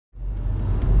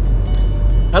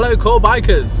Hello cool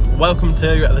bikers, welcome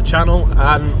to the channel,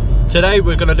 and today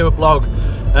we're going to do a vlog.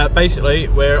 Basically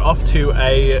we're off to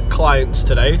a client's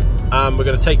today and we're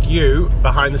going to take you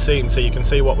behind the scenes so you can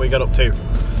see what we get up to.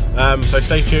 So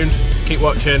stay tuned, keep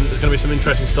watching, there's going to be some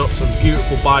interesting stuff, some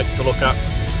beautiful bikes to look at.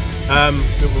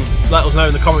 Let us know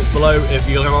in the comments below if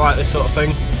you're going to like this sort of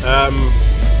thing.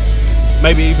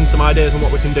 Maybe even some ideas on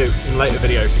what we can do in later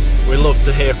videos. We'd love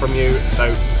to hear from you,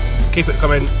 so keep it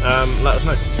coming, let us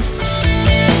know.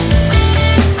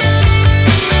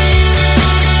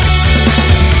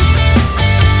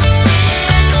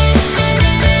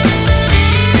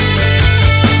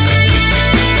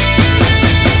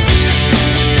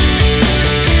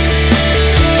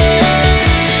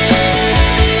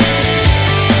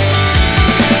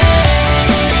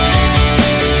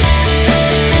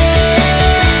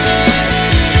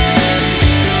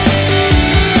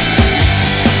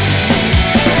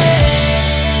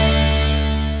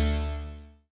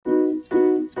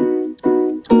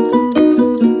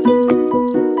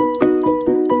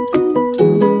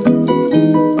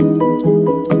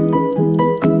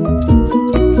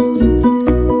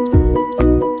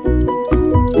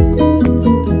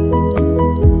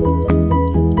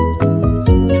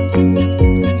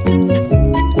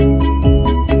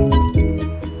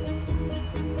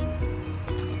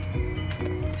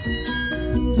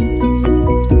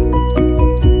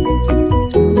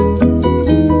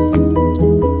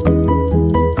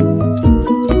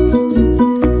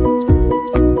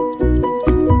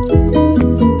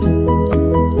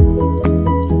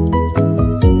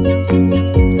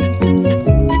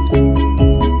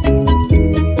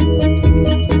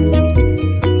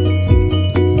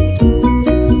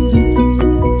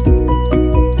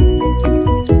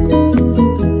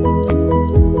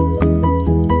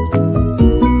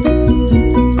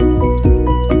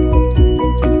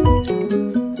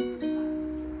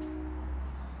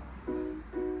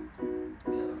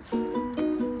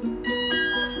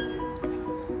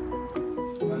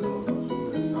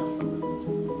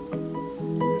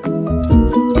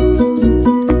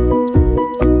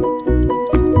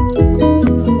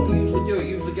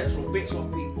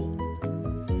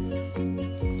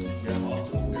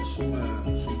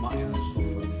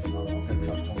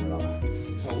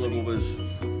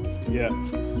 Yeah.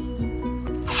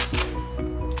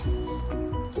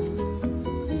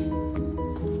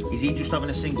 Is he just having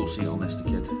a single seat on this, the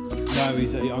kid?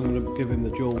 No, I'm going to give him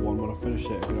the dual one when I finish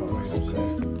it, if you know what I mean.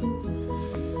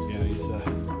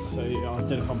 So, yeah, so I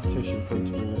did a competition for him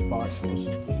to bring this bike to us.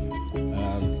 You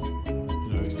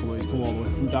know, he's come all the way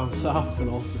from down south and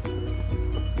all.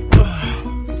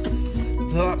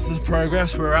 So that's the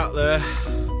progress, we're out there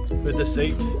with the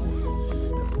seat.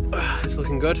 It's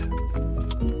looking good.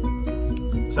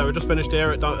 So we just finished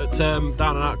here at Down and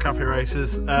Out Cafe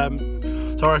Races.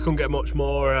 Sorry I couldn't get much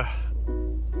more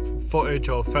footage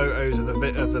or photos of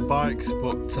the bikes,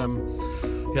 but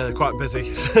yeah, they're quite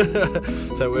busy.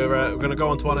 So we're going to go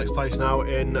on to our next place now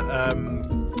in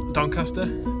Doncaster,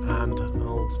 and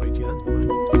I'll speak to you then.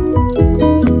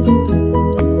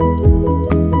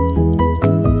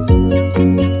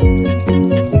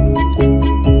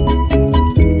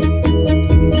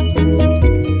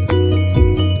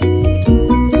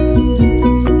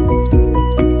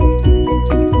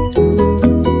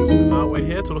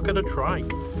 Trike.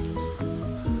 So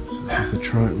this is the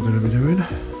trike we're going to be doing.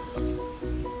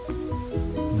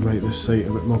 Make this seat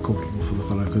a bit more comfortable for the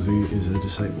fella because he is a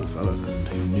disabled fella and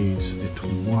he needs it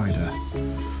wider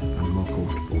and more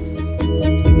comfortable.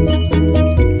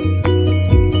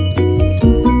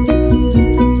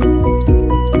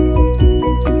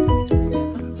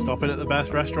 Stopping at the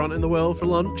best restaurant in the world for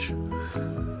lunch. I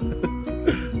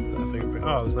think.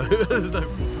 Oh, there's no.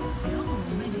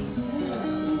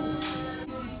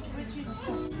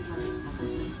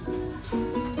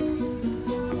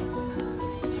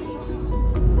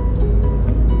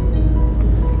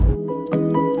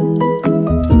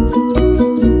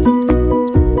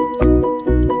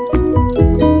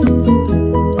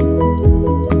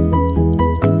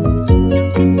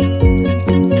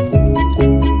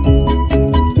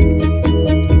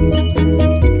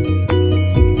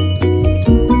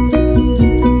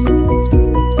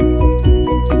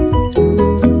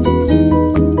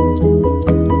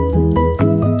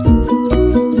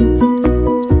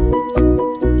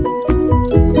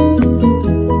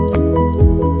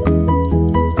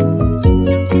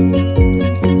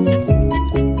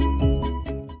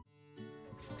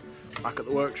 Back at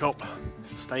the workshop,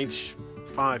 stage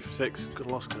 5, 6, good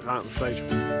loss, got out on stage.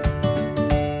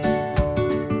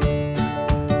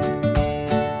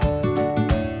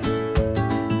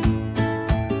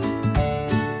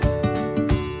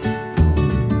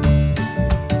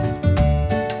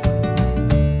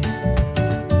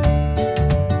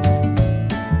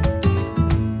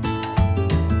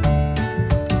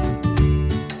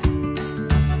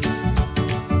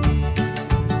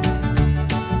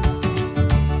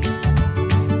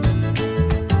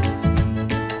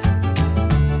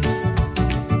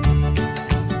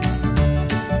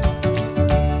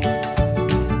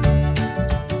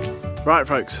 Right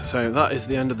folks, so that is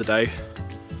the end of the day.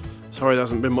 Sorry there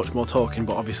hasn't been much more talking,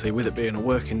 but obviously with it being a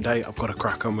working day I've got to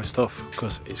crack on with stuff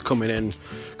because it's coming in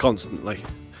constantly.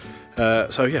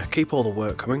 So yeah, keep all the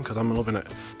work coming because I'm loving it.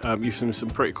 You've seen some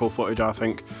pretty cool footage, I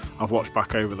think. I've watched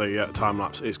back over the time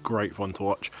lapse. It's great fun to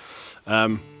watch.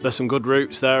 There's some good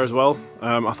routes there as well.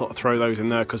 I thought I'd throw those in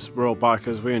there because we're all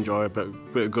bikers, we enjoy a bit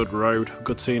of good road,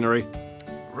 good scenery.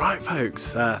 Right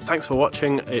folks, thanks for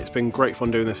watching. It's been great fun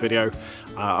doing this video.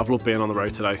 I've loved being on the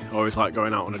road today. I always like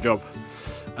going out on a job.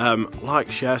 Like,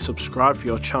 share, subscribe for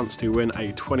your chance to win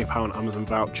a £20 Amazon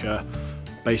voucher.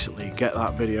 Basically get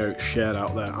that video shared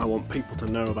out there. I want people to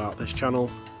know about this channel.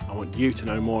 I want you to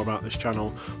know more about this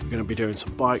channel. We're going to be doing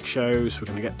some bike shows. We're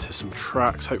going to get to some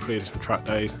tracks, hopefully some track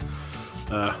days.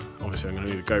 Obviously I'm going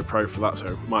to need a GoPro for that, so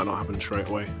it might not happen straight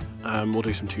away. We'll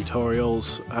do some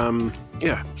tutorials.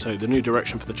 Yeah, so the new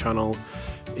direction for the channel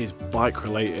is bike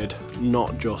related,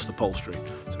 not just upholstery.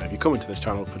 So if you're coming to this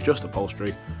channel for just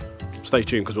upholstery, stay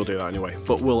tuned because we'll do that anyway.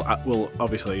 But we'll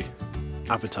obviously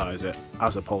advertise it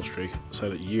as upholstery so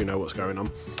that you know what's going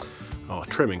on. Oh,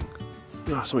 trimming.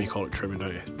 Oh, some of you call it trimming,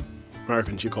 don't you?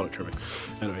 Americans, you call it trimming.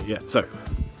 Anyway, yeah, so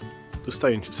just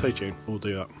stay tuned, we'll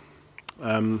do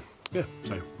that. Yeah,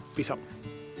 so peace out.